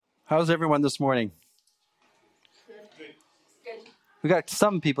How's everyone this morning? Good. We got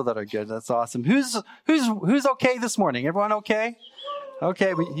some people that are good. That's awesome. Who's okay this morning? Everyone okay?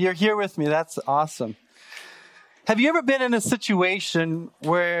 Okay, you're here with me. That's awesome. Have you ever been in a situation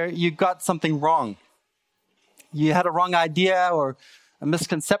where you got something wrong? You had a wrong idea or a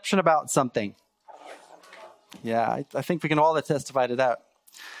misconception about something? Yeah, I think we can all testify to that.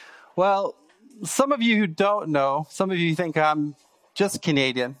 Well, some of you who don't know, some of you think I'm just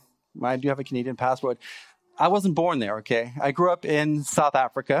Canadian. I do have a Canadian passport. I wasn't born there, okay? I grew up in South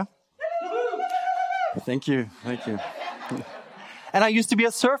Africa. Thank you. And I used to be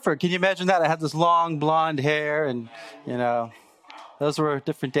a surfer. Can you imagine that? I had this long blonde hair and, those were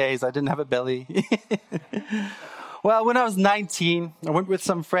different days. I didn't have a belly. Well, when I was 19, I went with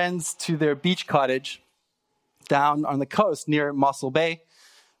some friends to their beach cottage down on the coast near Mossel Bay.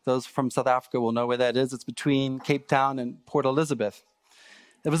 Those from South Africa will know where that is. It's between Cape Town and Port Elizabeth.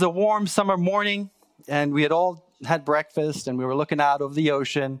 It was a warm summer morning, and we had all had breakfast, and we were looking out over the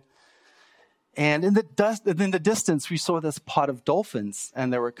ocean. And in the distance, we saw this pod of dolphins,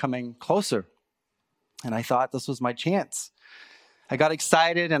 and they were coming closer. And I thought this was my chance. I got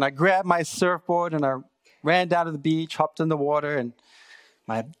excited, and I grabbed my surfboard, and I ran down to the beach, hopped in the water, and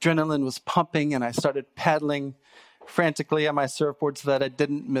my adrenaline was pumping, and I started paddling frantically on my surfboard so that I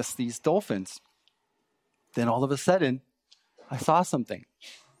didn't miss these dolphins. Then all of a sudden, I saw something.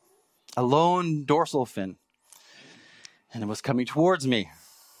 A lone dorsal fin. And it was coming towards me.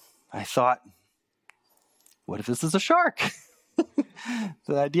 I thought, what if this is a shark?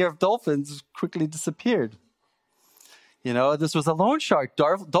 The idea of dolphins quickly disappeared. This was a lone shark.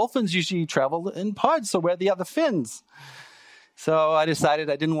 Dolphins usually travel in pods, so where are the other fins? So I decided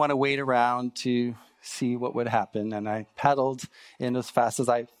I didn't want to wait around to see what would happen, and I paddled in as fast as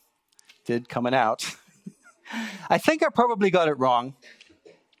I did coming out. I think I probably got it wrong.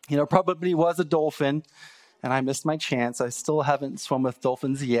 Probably was a dolphin, and I missed my chance. I still haven't swum with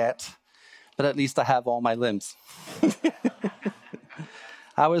dolphins yet, but at least I have all my limbs.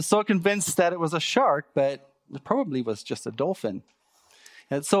 I was so convinced that it was a shark, but it probably was just a dolphin.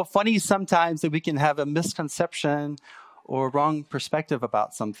 And it's so funny sometimes that we can have a misconception or wrong perspective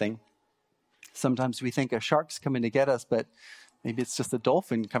about something. Sometimes we think a shark's coming to get us, but maybe it's just a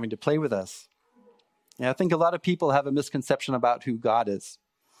dolphin coming to play with us. I think a lot of people have a misconception about who God is.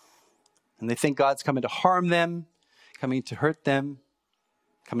 And they think God's coming to harm them, coming to hurt them,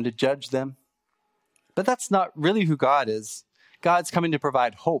 coming to judge them. But that's not really who God is. God's coming to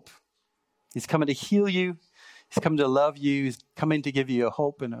provide hope. He's coming to heal you. He's coming to love you. He's coming to give you a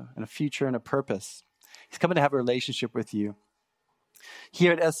hope and a future and a purpose. He's coming to have a relationship with you.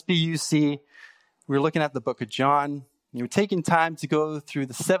 Here at SBUC, we're looking at the book of John. We're taking time to go through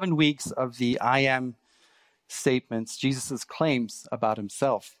the 7 weeks of the I am statements, Jesus' claims about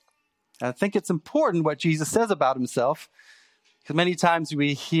himself. And I think it's important what Jesus says about himself, because many times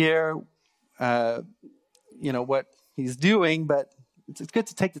we hear, what he's doing, but it's good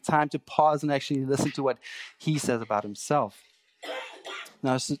to take the time to pause and actually listen to what he says about himself.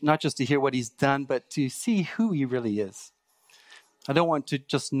 Now, it's not just to hear what he's done, but to see who he really is. I don't want to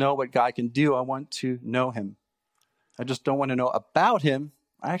just know what God can do. I want to know him. I just don't want to know about him.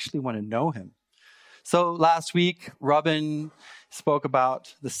 I actually want to know him. So last week, Robin spoke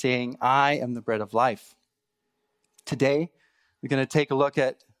about the saying, I am the bread of life. Today, we're going to take a look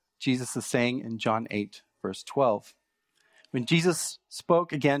at Jesus' saying in John 8, verse 12. When Jesus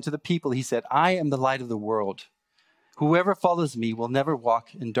spoke again to the people, he said, I am the light of the world. Whoever follows me will never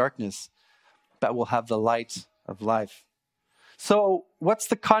walk in darkness, but will have the light of life. So what's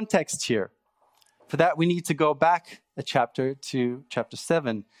the context here? For that, we need to go back a chapter to chapter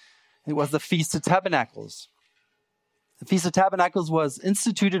 7. It was the Feast of Tabernacles. The Feast of Tabernacles was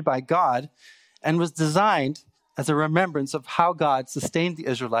instituted by God and was designed as a remembrance of how God sustained the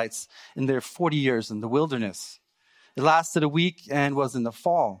Israelites in their 40 years in the wilderness. It lasted a week and was in the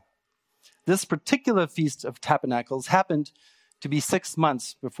fall. This particular Feast of Tabernacles happened to be 6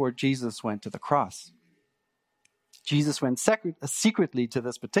 months before Jesus went to the cross. Jesus went secretly to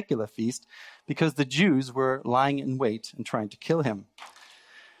this particular feast because the Jews were lying in wait and trying to kill him.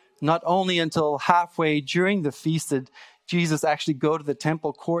 Not only until halfway during the feast did Jesus actually go to the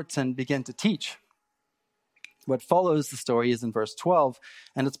temple courts and begin to teach. What follows the story is in verse 12,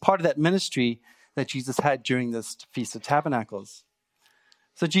 and it's part of that ministry that Jesus had during this Feast of Tabernacles.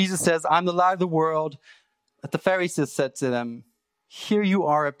 So Jesus says, I'm the light of the world. But the Pharisees said to them, here you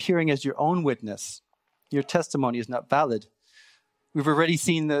are appearing as your own witness. Your testimony is not valid. We've already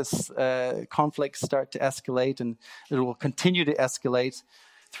seen this conflict start to escalate, and it will continue to escalate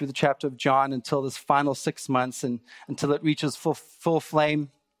through the chapter of John until this final 6 months and until it reaches full flame.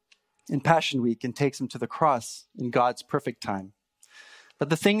 in Passion Week and takes him to the cross in God's perfect time. But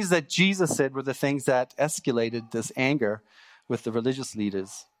the things that Jesus said were the things that escalated this anger with the religious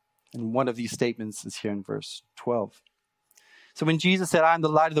leaders. And one of these statements is here in verse 12. So when Jesus said, "I am the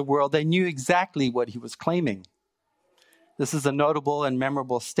light of the world," they knew exactly what he was claiming. This is a notable and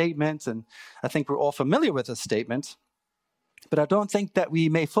memorable statement, and I think we're all familiar with this statement. But I don't think that we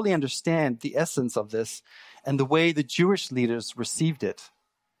may fully understand the essence of this and the way the Jewish leaders received it.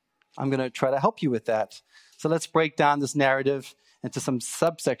 I'm going to try to help you with that. So let's break down this narrative into some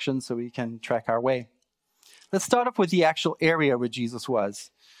subsections so we can track our way. Let's start off with the actual area where Jesus was.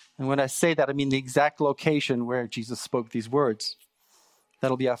 And when I say that, I mean the exact location where Jesus spoke these words.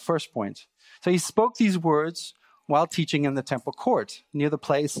 That'll be our first point. So he spoke these words while teaching in the temple court, near the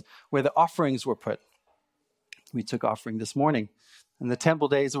place where the offerings were put. We took offering this morning. In the temple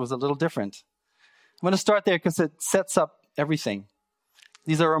days, it was a little different. I'm going to start there because it sets up everything.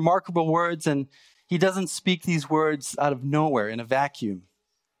 These are remarkable words, and he doesn't speak these words out of nowhere in a vacuum.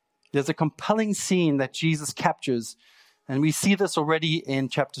 There's a compelling scene that Jesus captures, and we see this already in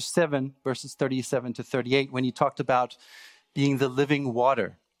chapter 7, verses 37 to 38, when he talked about being the living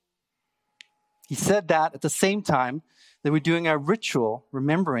water. He said that at the same time they were doing a ritual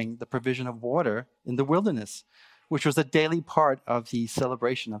remembering the provision of water in the wilderness, which was a daily part of the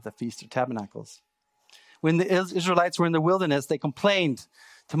celebration of the Feast of Tabernacles. When the Israelites were in the wilderness, they complained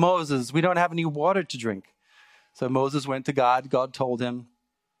to Moses, "We don't have any water to drink." So Moses went to God. God told him,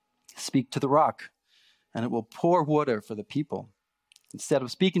 "Speak to the rock, and it will pour water for the people." Instead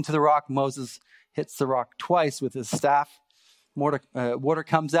of speaking to the rock, Moses hits the rock twice with his staff. Water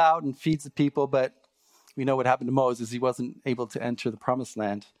comes out and feeds the people, but we know what happened to Moses. He wasn't able to enter the promised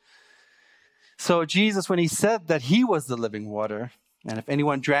land. So Jesus, when he said that he was the living water, and if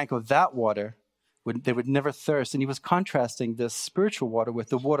anyone drank of that water, they would never thirst. And he was contrasting this spiritual water with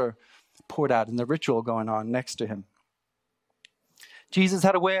the water poured out in the ritual going on next to him. Jesus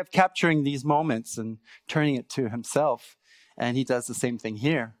had a way of capturing these moments and turning it to himself. And he does the same thing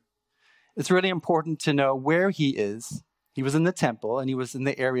here. It's really important to know where he is. He was in the temple, and he was in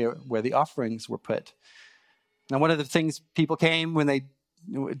the area where the offerings were put. Now, one of the things people came when they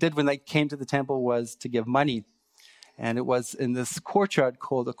came to the temple was to give money. And it was in this courtyard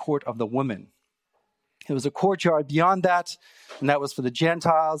called the Court of the Women. It was a courtyard beyond that, and that was for the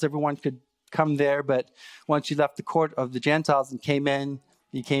Gentiles. Everyone could come there, but once you left the court of the Gentiles and came in,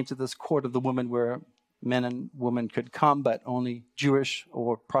 you came to this court of the women where men and women could come, but only Jewish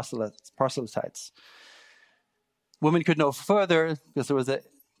or proselytes. Women could no further because there was a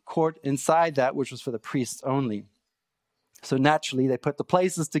court inside that which was for the priests only. So naturally, they put the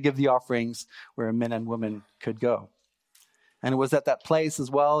places to give the offerings where men and women could go. And it was at that place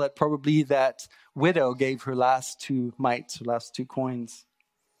as well that probably that widow gave her last 2 mites, her last 2 coins.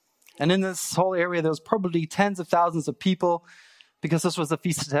 And in this whole area, there was probably tens of thousands of people because this was the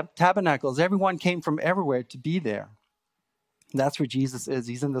Feast of Tabernacles. Everyone came from everywhere to be there. And that's where Jesus is.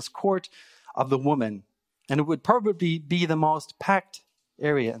 He's in this court of the woman. And it would probably be the most packed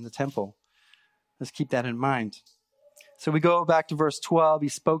area in the temple. Let's keep that in mind. So we go back to verse 12. He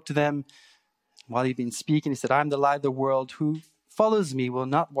spoke to them while he'd been speaking. He said, "I am the light of the world. Who follows me will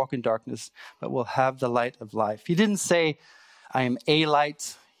not walk in darkness, but will have the light of life." He didn't say, "I am a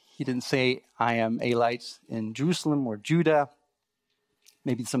light." He didn't say, "I am a light in Jerusalem or Judah."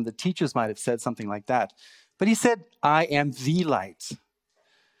 Maybe some of the teachers might have said something like that. But he said, "I am the light."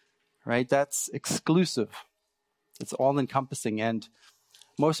 Right? That's exclusive. It's all-encompassing. And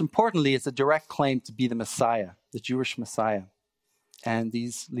most importantly, it's a direct claim to be the Messiah, the Jewish Messiah. And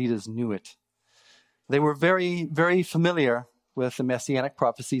these leaders knew it. They were very, very familiar with the messianic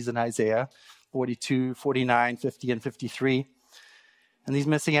prophecies in Isaiah 42, 49, 50, and 53. And these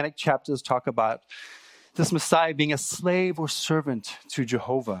messianic chapters talk about this Messiah being a slave or servant to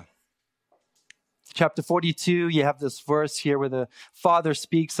Jehovah. Chapter 42, you have this verse here where the Father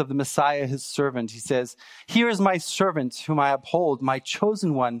speaks of the Messiah, his servant. He says, "Here is my servant whom I uphold, my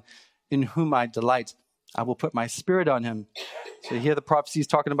chosen one in whom I delight. I will put my spirit on him." So here the prophecy is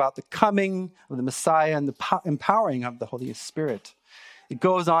talking about the coming of the Messiah and the empowering of the Holy Spirit. It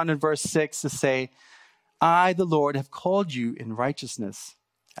goes on in verse 6 to say, "I, the Lord, have called you in righteousness.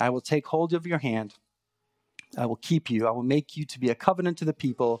 I will take hold of your hand. I will keep you. I will make you to be a covenant to the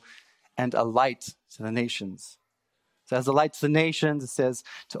people and a light to the nations." So as a light to the nations, it says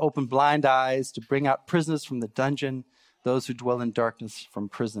to open blind eyes, to bring out prisoners from the dungeon, those who dwell in darkness from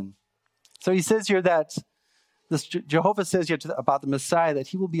prison. So he says here that Jehovah says here about the Messiah that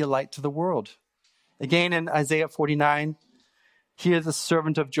he will be a light to the world. Again, in Isaiah 49, here the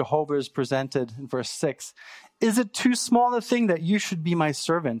servant of Jehovah is presented in verse 6. "Is it too small a thing that you should be my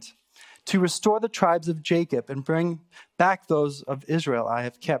servant? to restore the tribes of Jacob and bring back those of Israel I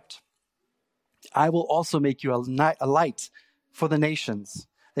have kept. I will also make you a light for the nations,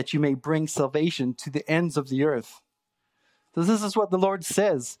 that you may bring salvation to the ends of the earth. So this is what the Lord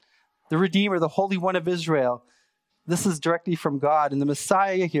says. The Redeemer, the Holy One of Israel, this is directly from God. And the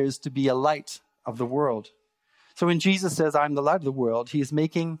Messiah here is to be a light of the world. So when Jesus says, I'm the light of the world, he is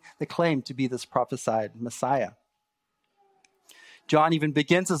making the claim to be this prophesied Messiah. John even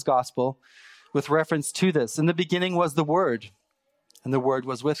begins his gospel with reference to this. In the beginning was the Word, and the Word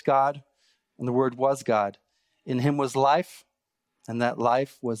was with God, and the Word was God. In him was life, and that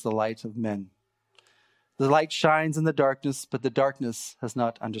life was the light of men. The light shines in the darkness, but the darkness has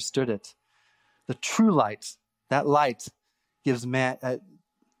not understood it. The true light, that light gives light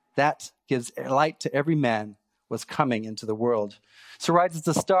to every man, was coming into the world. So right at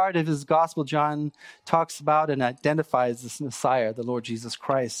the start of his gospel, John talks about and identifies this Messiah, the Lord Jesus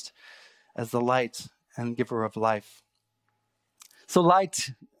Christ, as the light and giver of life. So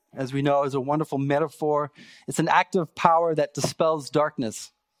light, as we know, is a wonderful metaphor. It's an active power that dispels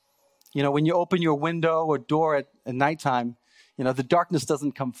darkness. You know, when you open your window or door at nighttime, the darkness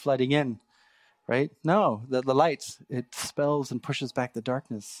doesn't come flooding in, right? No, the light, it dispels and pushes back the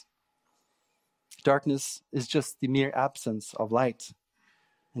darkness. Darkness is just the mere absence of light.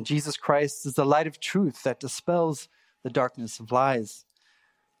 And Jesus Christ is the light of truth that dispels the darkness of lies.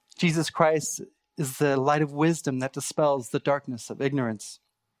 Jesus Christ is the light of wisdom that dispels the darkness of ignorance.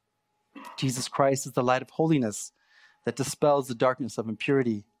 Jesus Christ is the light of holiness that dispels the darkness of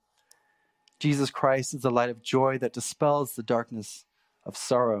impurity. Jesus Christ is the light of joy that dispels the darkness of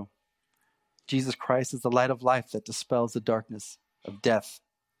sorrow. Jesus Christ is the light of life that dispels the darkness of death.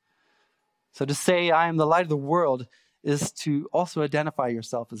 So to say, I am the light of the world, is to also identify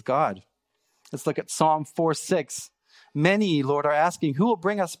yourself as God. Let's look at Psalm 4:6. Many, Lord, are asking, who will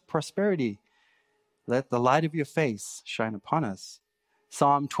bring us prosperity? Let the light of your face shine upon us.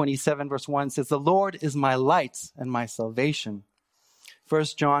 Psalm 27 verse 1 says, the Lord is my light and my salvation. 1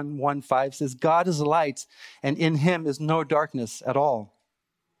 John 1:5 says, God is light, and in him is no darkness at all.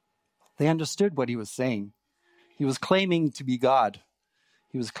 They understood what he was saying. He was claiming to be God.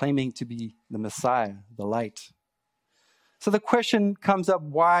 He was claiming to be the Messiah, the light. So the question comes up,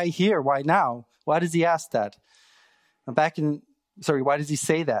 why here? Why now? Why does he ask that? Why does he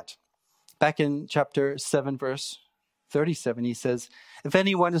say that? Back in chapter 7, verse 37, he says, if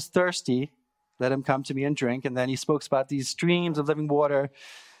anyone is thirsty, let him come to me and drink. And then he spoke about these streams of living water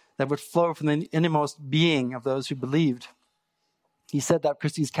that would flow from the innermost being of those who believed. He said that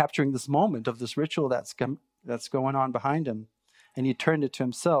because he's capturing this moment of this ritual that's going on behind him. And he turned it to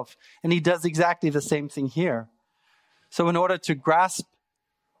himself. And he does exactly the same thing here. So in order to grasp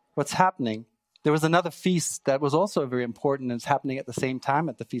what's happening, there was another feast that was also very important and was happening at the same time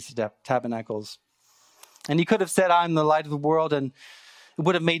at the Feast of Tabernacles. And he could have said, I'm the light of the world, and it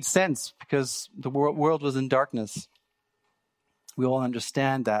would have made sense because the world was in darkness. We all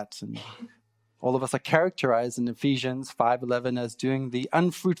understand that. And all of us are characterized in Ephesians 5:11 as doing the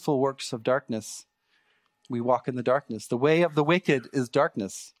unfruitful works of darkness. We walk in the darkness. The way of the wicked is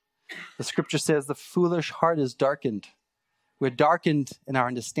darkness. The scripture says the foolish heart is darkened. We're darkened in our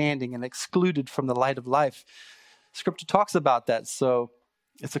understanding and excluded from the light of life. Scripture talks about that, so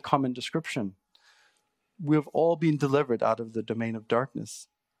it's a common description. We've all been delivered out of the domain of darkness.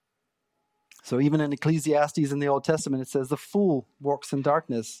 So even in Ecclesiastes in the Old Testament, it says the fool walks in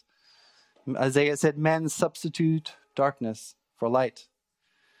darkness. Isaiah said, men substitute darkness for light.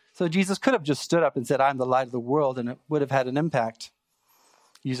 So Jesus could have just stood up and said, I'm the light of the world, and it would have had an impact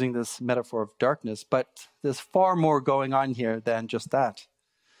using this metaphor of darkness. But there's far more going on here than just that.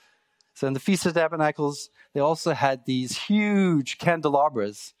 So in the Feast of Tabernacles, they also had these huge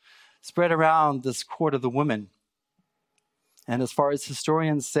candelabras spread around this court of the women. And as far as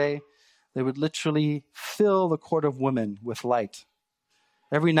historians say, they would literally fill the court of women with light.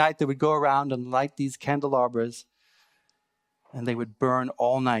 Every night they would go around and light these candelabras, and they would burn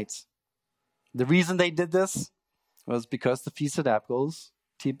all night. The reason they did this was because the Feast of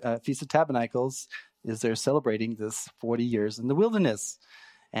Tabernacles is they're celebrating this 40 years in the wilderness.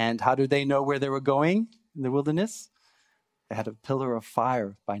 And how do they know where they were going in the wilderness? They had a pillar of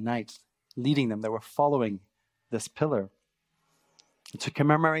fire by night leading them. They were following this pillar. And to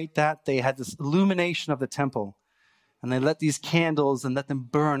commemorate that, they had this illumination of the temple. And they lit these candles and let them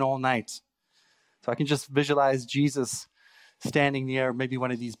burn all night. So I can just visualize Jesus standing near maybe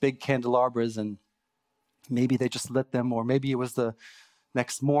one of these big candelabras, and maybe they just lit them, or maybe it was the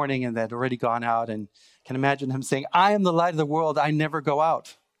next morning and they'd already gone out. And can imagine him saying, I am the light of the world. I never go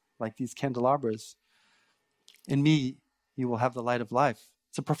out, like these candelabras. In me, you will have the light of life.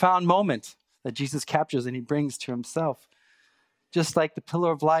 It's a profound moment that Jesus captures and he brings to himself. Just like the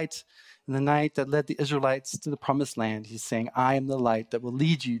pillar of light in the night that led the Israelites to the promised land, he's saying, I am the light that will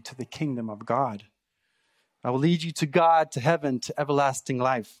lead you to the kingdom of God. I will lead you to God, to heaven, to everlasting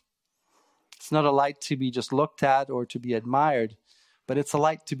life. It's not a light to be just looked at or to be admired, but it's a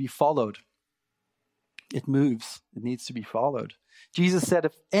light to be followed. It moves. It needs to be followed. Jesus said,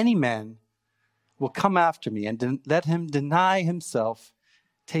 if any man will come after me and let him deny himself,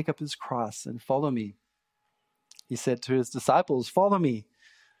 take up his cross and follow me. He said to his disciples, follow me.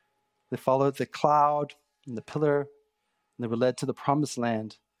 They followed the cloud and the pillar, and they were led to the promised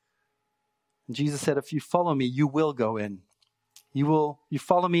land. And Jesus said, if you follow me, you will go in. You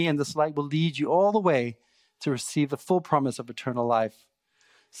follow me, and this light will lead you all the way to receive the full promise of eternal life.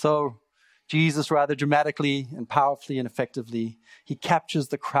 So Jesus, rather dramatically and powerfully and effectively, he captures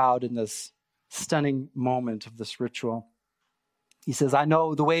the crowd in this stunning moment of this ritual. He says, I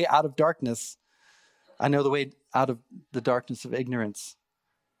know the way out of darkness. I know the way out of the darkness of ignorance.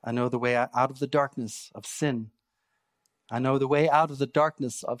 I know the way out of the darkness of sin. I know the way out of the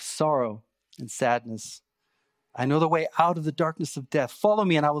darkness of sorrow and sadness. I know the way out of the darkness of death. Follow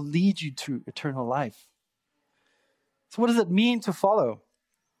me and I will lead you to eternal life. So what does it mean to follow?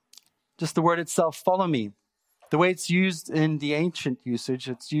 Just the word itself, follow me. The way it's used in the ancient usage,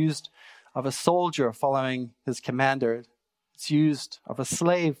 it's used of a soldier following his commander. It's used of a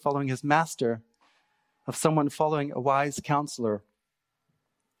slave following his master, of someone following a wise counselor.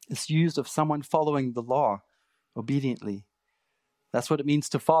 It's used of someone following the law obediently. That's what it means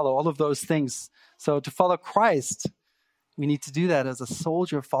to follow, all of those things. So to follow Christ, we need to do that as a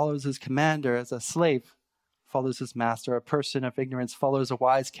soldier follows his commander, as a slave follows his master, a person of ignorance follows a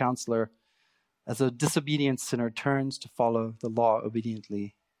wise counselor, as a disobedient sinner turns to follow the law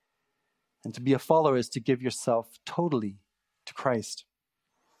obediently. And to be a follower is to give yourself totally to Christ.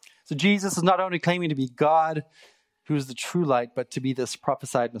 So Jesus is not only claiming to be God, who is the true light, but to be this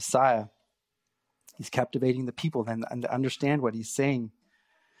prophesied Messiah. He's captivating the people and understand what he's saying.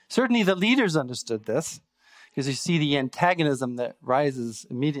 Certainly the leaders understood this, because you see the antagonism that rises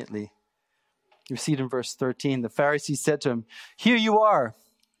immediately. You see it in verse 13. The Pharisees said to him, here you are,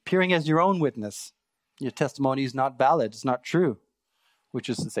 appearing as your own witness. Your testimony is not valid, it's not true. Which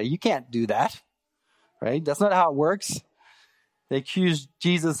is to say, you can't do that, right? That's not how it works. They accused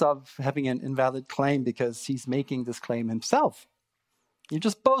Jesus of having an invalid claim because he's making this claim himself. You're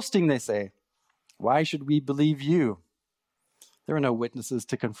just boasting, they say. Why should we believe you? There are no witnesses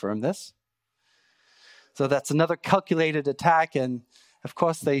to confirm this. So that's another calculated attack. And of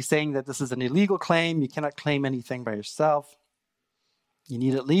course, they're saying that this is an illegal claim. You cannot claim anything by yourself. You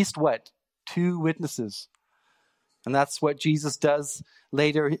need at least what? 2 witnesses. And that's what Jesus does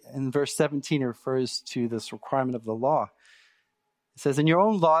later in verse 17. It refers to this requirement of the law. It says, in your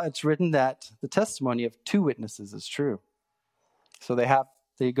own law, it's written that the testimony of 2 witnesses is true. So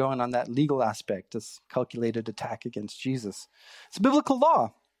they go on that legal aspect, this calculated attack against Jesus. It's a biblical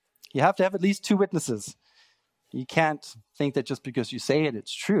law. You have to have at least 2 witnesses. You can't think that just because you say it,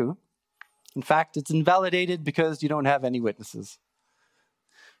 it's true. In fact, it's invalidated because you don't have any witnesses.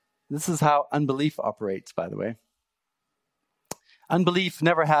 This is how unbelief operates, by the way. Unbelief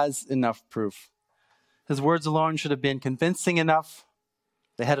never has enough proof. His words alone should have been convincing enough.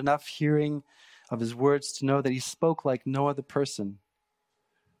 They had enough hearing of his words to know that he spoke like no other person.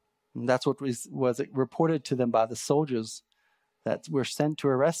 And that's what was reported to them by the soldiers that were sent to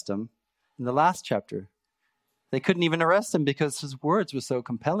arrest him in the last chapter. They couldn't even arrest him because his words were so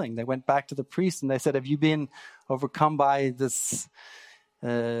compelling. They went back to the priest and they said, have you been overcome by this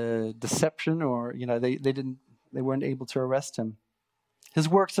deception? Or, they weren't able to arrest him. His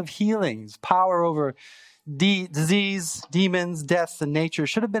works of healings, power over disease, demons, death, and nature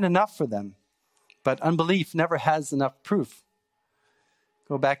should have been enough for them. But unbelief never has enough proof.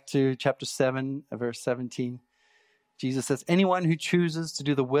 Go back to chapter 7, verse 17. Jesus says, anyone who chooses to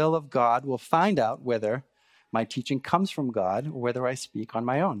do the will of God will find out whether my teaching comes from God or whether I speak on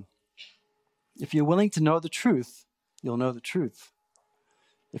my own. If you're willing to know the truth, you'll know the truth.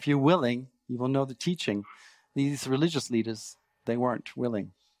 If you're willing, you will know the teaching. These religious leaders, they weren't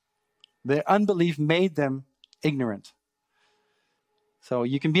willing. Their unbelief made them ignorant. So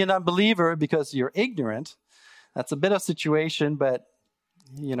you can be an unbeliever because you're ignorant. That's a bit of situation, but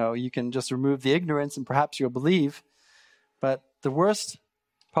you can just remove the ignorance and perhaps you'll believe. But the worst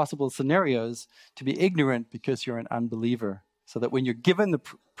possible scenario is to be ignorant because you're an unbeliever. So that when you're given the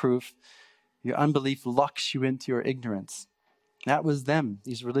proof, your unbelief locks you into your ignorance. That was them,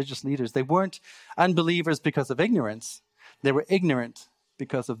 these religious leaders. They weren't unbelievers because of ignorance. They were ignorant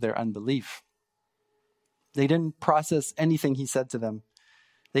because of their unbelief. They didn't process anything he said to them.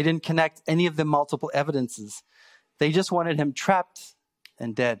 They didn't connect any of the multiple evidences. They just wanted him trapped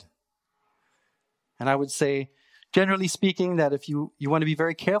and dead. And I would say, generally speaking, that if you want to be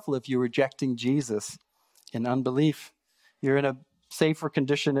very careful if you're rejecting Jesus in unbelief. You're in a safer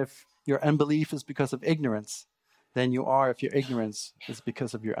condition if your unbelief is because of ignorance than you are if your ignorance is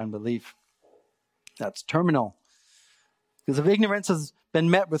because of your unbelief. That's terminal. Because if ignorance has been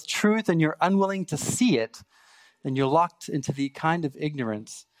met with truth and you're unwilling to see it, then you're locked into the kind of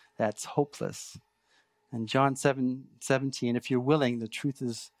ignorance that's hopeless. And John 7:17, if you're willing, the truth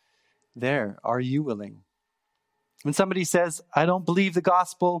is there. Are you willing? When somebody says, I don't believe the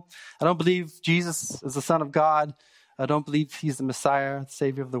gospel, I don't believe Jesus is the Son of God, I don't believe he's the Messiah, the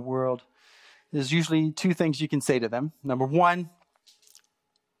Savior of the world, there's usually two things you can say to them. Number one,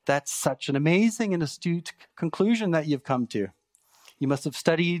 that's such an amazing and astute conclusion that you've come to. You must have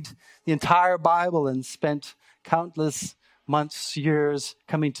studied the entire Bible and spent countless months, years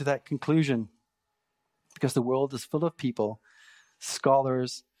coming to that conclusion. Because the world is full of people,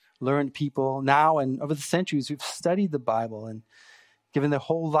 scholars, learned people, now and over the centuries who've studied the Bible and given their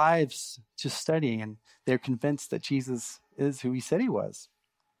whole lives to studying, and they're convinced that Jesus is who he said he was.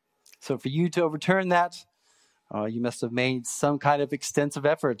 So for you to overturn that, you must have made some kind of extensive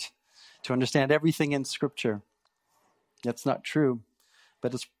effort to understand everything in Scripture. That's not true,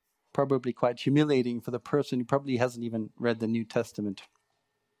 but it's probably quite humiliating for the person who probably hasn't even read the New Testament.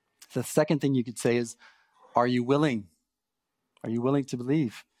 The second thing you could say is, are you willing? Are you willing to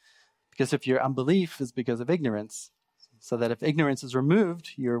believe? Because if your unbelief is because of ignorance, so that if ignorance is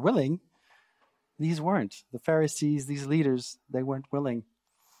removed, you're willing, these weren't. The Pharisees, these leaders, they weren't willing.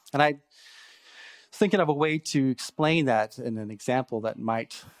 And I was thinking of a way to explain that in an example that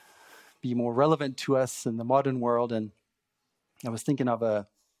might be more relevant to us in the modern world. And I was thinking of a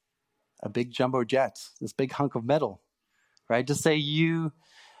big jumbo jet, this big hunk of metal, right? Just say you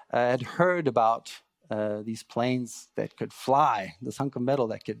had heard about these planes that could fly, this hunk of metal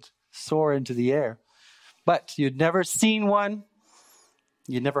that could soar into the air. But you'd never seen one.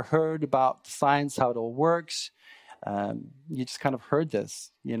 You'd never heard about the science, how it all works. You just kind of heard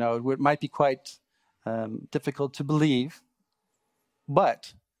this. You know, it might be quite difficult to believe.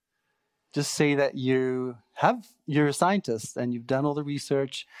 But just say that you're a scientist and you've done all the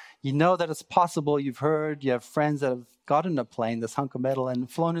research. You know that it's possible. You've heard, you have friends that have gotten a plane, this hunk of metal,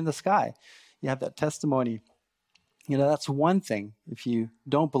 and flown in the sky. You have that testimony. You know, that's one thing. If you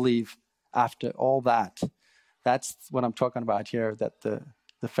don't believe after all that, that's what I'm talking about here, that the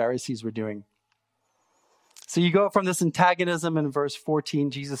Pharisees were doing. So you go from this antagonism in verse 14,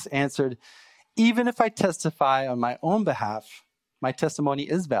 Jesus answered, even if I testify on my own behalf, my testimony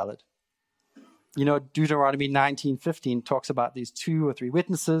is valid. You know, Deuteronomy 19:15 talks about these 2 or 3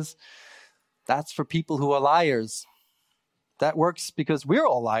 witnesses. That's for people who are liars. That works because we're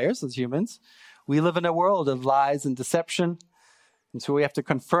all liars as humans. We live in a world of lies and deception. And so we have to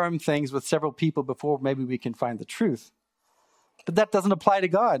confirm things with several people before maybe we can find the truth. But that doesn't apply to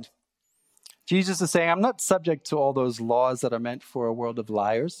God. Jesus is saying, I'm not subject to all those laws that are meant for a world of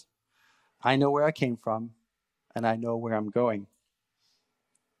liars. I know where I came from, and I know where I'm going.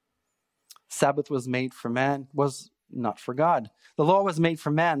 Sabbath was made for man, was not for God. The law was made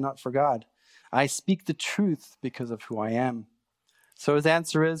for man, not for God. I speak the truth because of who I am. So his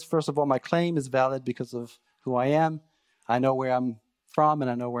answer is, first of all, my claim is valid because of who I am. I know where I'm from and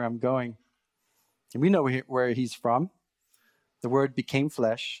I know where I'm going. And we know where he's from. The Word became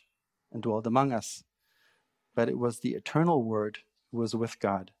flesh and dwelled among us. But it was the eternal Word who was with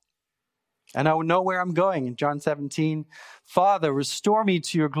God. And I know where I'm going. In John 17, Father, restore me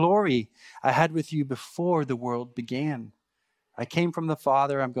to your glory I had with you before the world began. I came from the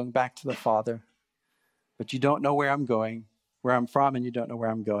Father. I'm going back to the Father. But you don't know where I'm going, where I'm from, and you don't know where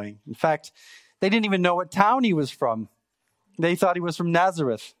I'm going. In fact, they didn't even know what town he was from. They thought he was from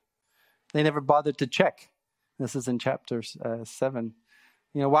Nazareth. They never bothered to check. This is in chapter 7.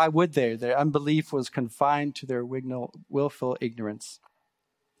 You know, why would they? Their unbelief was confined to their willful ignorance.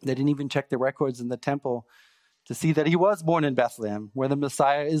 They didn't even check the records in the temple to see that he was born in Bethlehem, where the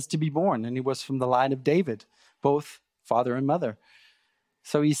Messiah is to be born, and he was from the line of David, both father and mother.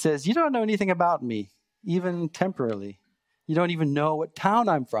 So he says, you don't know anything about me, even temporarily. You don't even know what town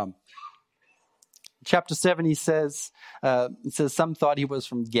I'm from. Chapter 7, it says some thought he was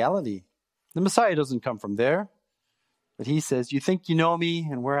from Galilee. The Messiah doesn't come from there. But he says, you think you know me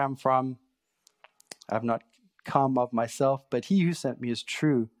and where I'm from? I've not come of myself, but he who sent me is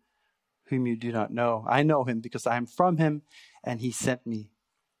true, whom you do not know. I know him because I am from him, and he sent me.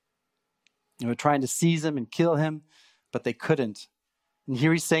 They were trying to seize him and kill him, but they couldn't. And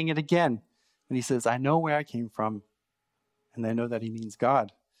here he's saying it again. And he says, I know where I came from. And they know that he means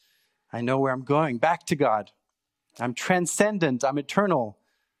God. I know where I'm going, back to God. I'm transcendent. I'm eternal.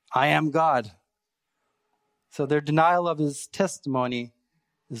 I am God. So their denial of his testimony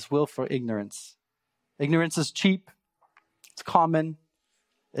is willful ignorance. Ignorance is cheap. It's common.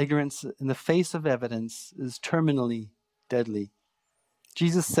 Ignorance in the face of evidence is terminally deadly.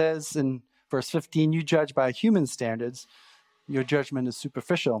 Jesus says in verse 15, you judge by human standards. Your judgment is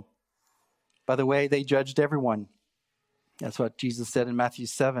superficial. By the way, they judged everyone. That's what Jesus said in Matthew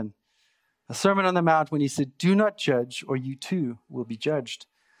 7. A Sermon on the Mount when he said, do not judge or you too will be judged.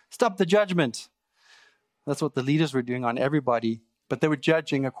 Stop the judgment. That's what the leaders were doing on everybody, but they were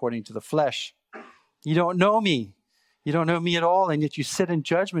judging according to the flesh. You don't know me. You don't know me at all, and yet you sit in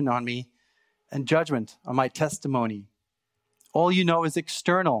judgment on me and judgment on my testimony. All you know is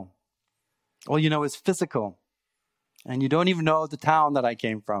external. All you know is physical. And you don't even know the town that I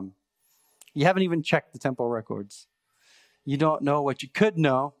came from. You haven't even checked the temple records. You don't know what you could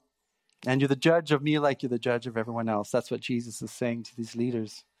know, and you're the judge of me like you're the judge of everyone else. That's what Jesus is saying to these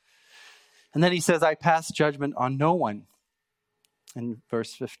leaders. And then he says, I pass judgment on no one. In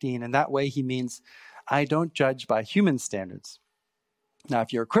verse 15. And that way he means, I don't judge by human standards. Now,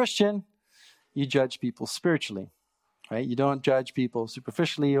 if you're a Christian, you judge people spiritually, right? You don't judge people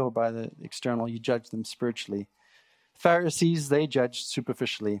superficially or by the external. You judge them spiritually. Pharisees, they judge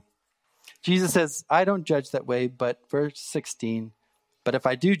superficially. Jesus says, I don't judge that way, but verse 16, but if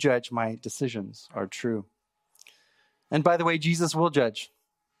I do judge, my decisions are true. And by the way, Jesus will judge.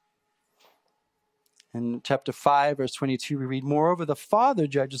 In chapter 5, verse 22, we read, moreover, the Father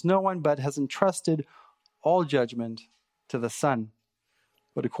judges no one, but has entrusted all judgment to the Son.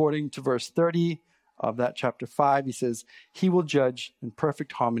 But according to verse 30 of that chapter 5, he says, he will judge in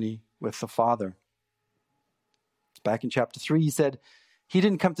perfect harmony with the Father. Back in chapter 3, he said, he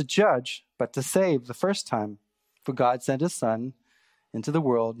didn't come to judge, but to save the first time. For God sent his Son into the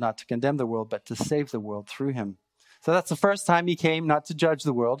world, not to condemn the world, but to save the world through him. So that's the first time he came, not to judge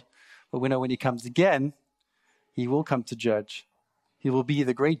the world. But we know when he comes again, he will come to judge. He will be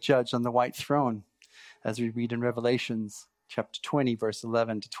the great judge on the white throne, as we read in Revelations chapter 20, verse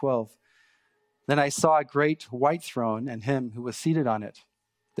 11 to 12. Then I saw a great white throne and him who was seated on it.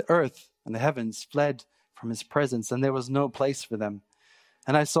 The earth and the heavens fled from his presence, and there was no place for them.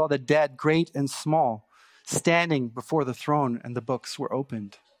 And I saw the dead, great and small, standing before the throne, and the books were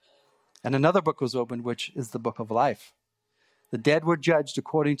opened. And another book was opened, which is the book of life. The dead were judged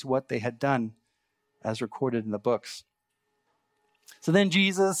according to what they had done, as recorded in the books. So then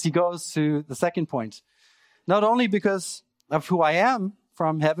Jesus, he goes to the second point. Not only because of who I am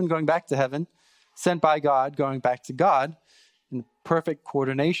from heaven, going back to heaven, sent by God, going back to God, in perfect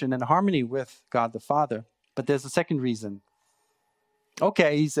coordination and harmony with God the Father, but there's a second reason.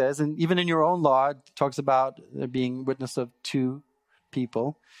 Okay, he says, and even in your own law, it talks about there being witness of two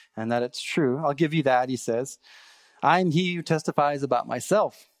people, and that it's true. I'll give you that, he says. I'm he who testifies about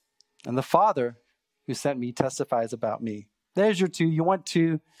myself, and the Father who sent me testifies about me. There's your two. You want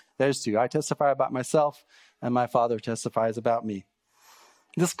two? There's two. I testify about myself, and my Father testifies about me.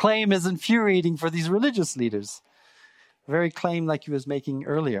 This claim is infuriating for these religious leaders. The very claim like he was making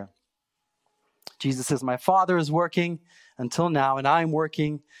earlier. Jesus says, my Father is working until now, and I'm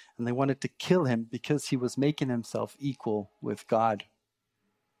working, and they wanted to kill him because he was making himself equal with God.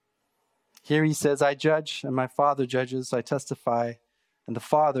 Here he says, I judge, and my Father judges. I testify, and the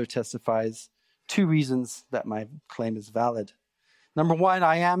Father testifies. Two reasons that my claim is valid. Number one,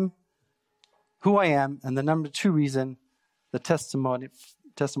 I am who I am. And the number two reason, the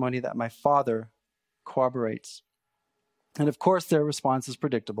testimony that my Father corroborates. And of course, their response is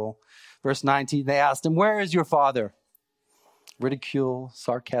predictable. Verse 19, they asked him, where is your Father? Ridicule,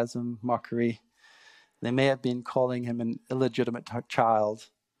 sarcasm, mockery. They may have been calling him an illegitimate child.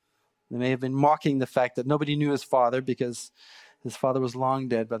 They may have been mocking the fact that nobody knew his father because his father was long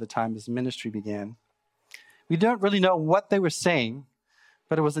dead by the time his ministry began. We don't really know what they were saying,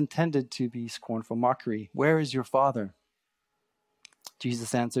 but it was intended to be scornful mockery. Where is your Father?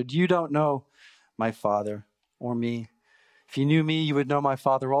 Jesus answered, you don't know my Father or me. If you knew me, you would know my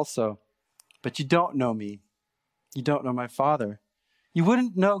Father also. But you don't know me. You don't know my Father. You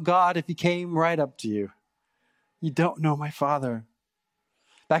wouldn't know God if he came right up to you. You don't know my Father.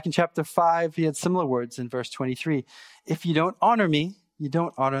 Back in chapter 5, he had similar words in verse 23. If you don't honor me, you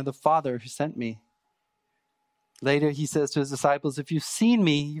don't honor the Father who sent me. Later, he says to his disciples, if you've seen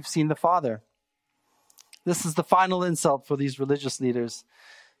me, you've seen the Father. This is the final insult for these religious leaders.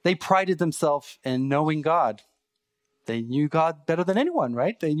 They prided themselves in knowing God. They knew God better than anyone,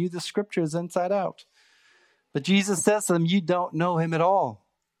 right? They knew the scriptures inside out. But Jesus says to them, you don't know him at all.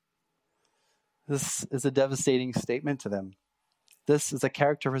 This is a devastating statement to them. This is a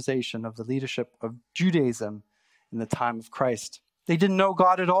characterization of the leadership of Judaism in the time of Christ. They didn't know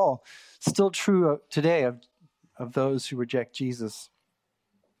God at all. Still true today of those who reject Jesus.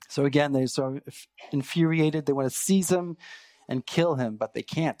 So again, they're so infuriated. They want to seize him and kill him, but they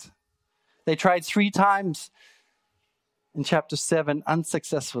can't. They tried 3 times in chapter 7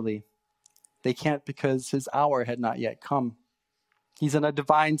 unsuccessfully. They can't because his hour had not yet come. He's on a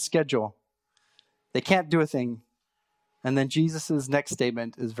divine schedule. They can't do a thing. And then Jesus' next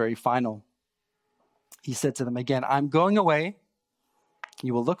statement is very final. He said to them again, I'm going away.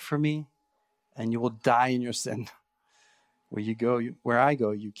 You will look for me and you will die in your sin. Where I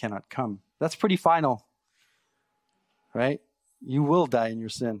go, you cannot come. That's pretty final, right? You will die in your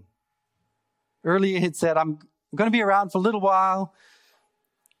sin. Earlier he had said, I'm going to be around for a little while.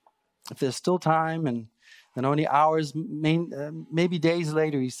 If there's still time, and then only hours, maybe days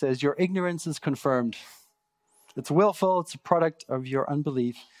later, he says, your ignorance is confirmed. It's willful. It's a product of your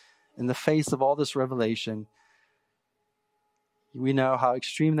unbelief. In the face of all this revelation, we know how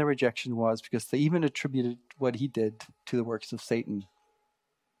extreme their rejection was because they even attributed what he did to the works of Satan.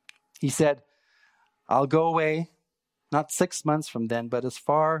 He said, I'll go away, not 6 months from then, but as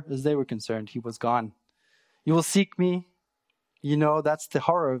far as they were concerned, he was gone. You will seek me. You know, that's the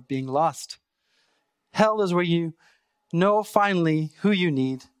horror of being lost. Hell is where you know finally who you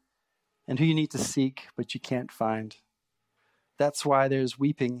need and who you need to seek, but you can't find. That's why there's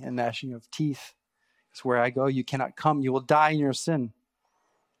weeping and gnashing of teeth. It's where I go, you cannot come. You will die in your sin.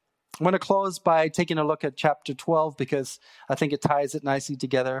 I want to close by taking a look at chapter 12 because I think it ties it nicely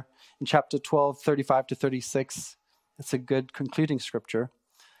together. In chapter 12, 35 to 36, it's a good concluding scripture.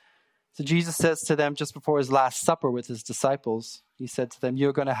 So Jesus says to them just before his last supper with his disciples, he said to them,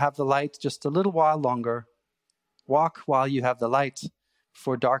 you're going to have the light just a little while longer. Walk while you have the light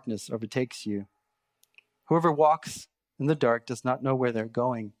before darkness overtakes you. Whoever walks in the dark does not know where they're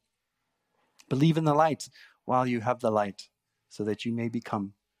going. Believe in the light while you have the light so that you may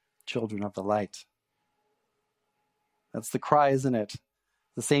become children of the light. That's the cry, isn't it?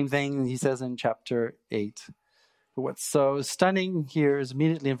 The same thing he says in chapter 8. But what's so stunning here is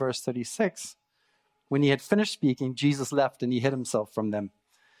immediately in verse 36, when he had finished speaking, Jesus left and he hid himself from them.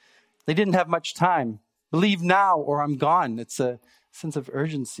 They didn't have much time. Believe now or I'm gone. It's a sense of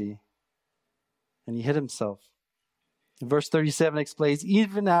urgency. And he hid himself. Verse 37 explains,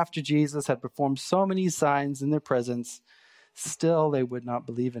 even after Jesus had performed so many signs in their presence, still they would not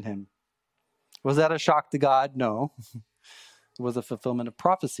believe in him. Was that a shock to God? No. It was a fulfillment of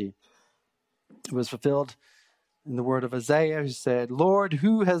prophecy. It was fulfilled in the word of Isaiah, who said, Lord,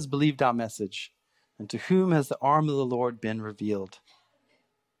 who has believed our message? And to whom has the arm of the Lord been revealed?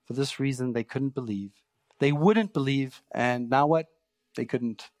 For this reason, they couldn't believe. They wouldn't believe, and now what? They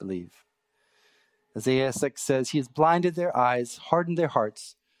couldn't believe. Isaiah 6 says, he has blinded their eyes, hardened their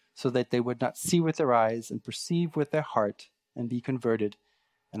hearts, so that they would not see with their eyes and perceive with their heart and be converted,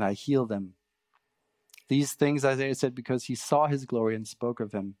 and I heal them. These things Isaiah said because he saw his glory and spoke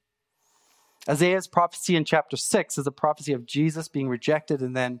of him. Isaiah's prophecy in chapter 6 is a prophecy of Jesus being rejected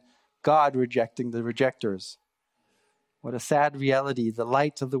and then God rejecting the rejectors. What a sad reality. The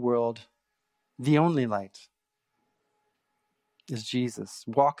light of the world, the only light, is Jesus.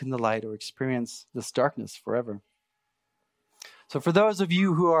 Walk in the light or experience this darkness forever. So for those of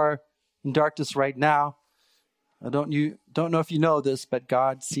you who are in darkness right now, I don't know if you know this, but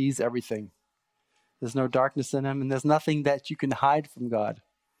God sees everything. There's no darkness in him, and there's nothing that you can hide from God.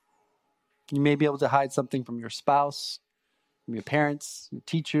 You may be able to hide something from your spouse, from your parents, your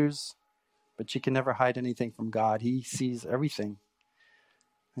teachers, but you can never hide anything from God. He sees everything.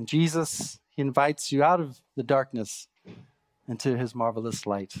 And Jesus, he invites you out of the darkness into his marvelous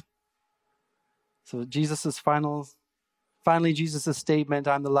light. So finally Jesus' statement,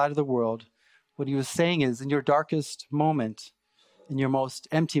 I'm the light of the world, what he was saying is, in your darkest moment, in your most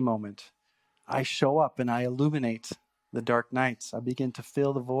empty moment, I show up and I illuminate the dark nights. I begin to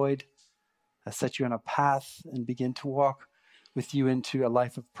fill the void. I set you on a path and begin to walk with you into a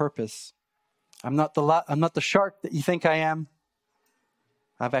life of purpose. I'm not the shark that you think I am.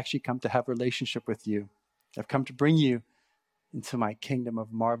 I've actually come to have a relationship with you. I've come to bring you into my kingdom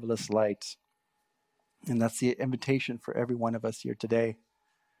of marvelous light. And that's the invitation for every one of us here today.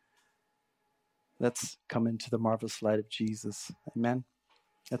 Let's come into the marvelous light of Jesus. Amen.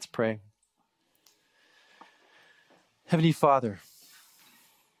 Let's pray. Heavenly Father,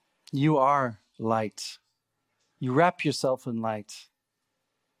 you are light. You wrap yourself in light.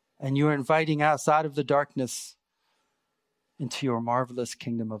 And you are inviting us out of the darkness into your marvelous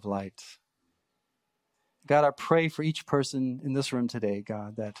kingdom of light. God, I pray for each person in this room today,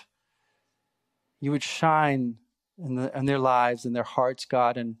 God, that you would shine in their lives and their hearts,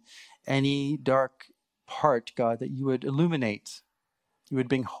 God, and any dark part, God, that you would illuminate. You would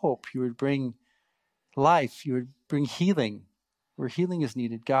bring hope. You would bring life. You would bring healing where healing is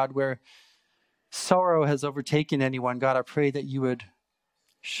needed. God, where sorrow has overtaken anyone, God, I pray that you would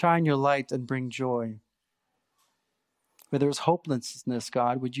shine your light and bring joy. Where there's hopelessness,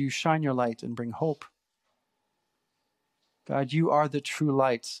 God, would you shine your light and bring hope? God, you are the true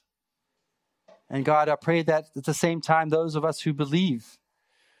light. And God, I pray that at the same time, those of us who believe,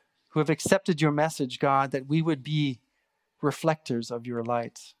 who have accepted your message, God, that we would be reflectors of your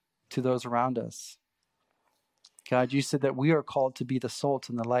light to those around us. God, you said that we are called to be the salt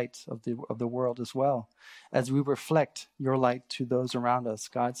and the light of the world as well, as we reflect your light to those around us,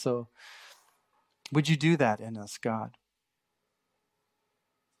 God. So would you do that in us, God?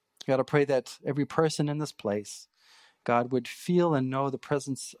 God, I pray that every person in this place, God, would feel and know the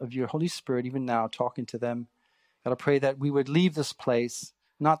presence of your Holy Spirit even now talking to them. God, I pray that we would leave this place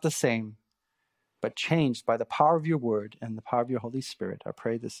not the same, but changed by the power of your word and the power of your Holy Spirit. I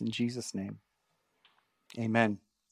pray this in Jesus' name. Amen.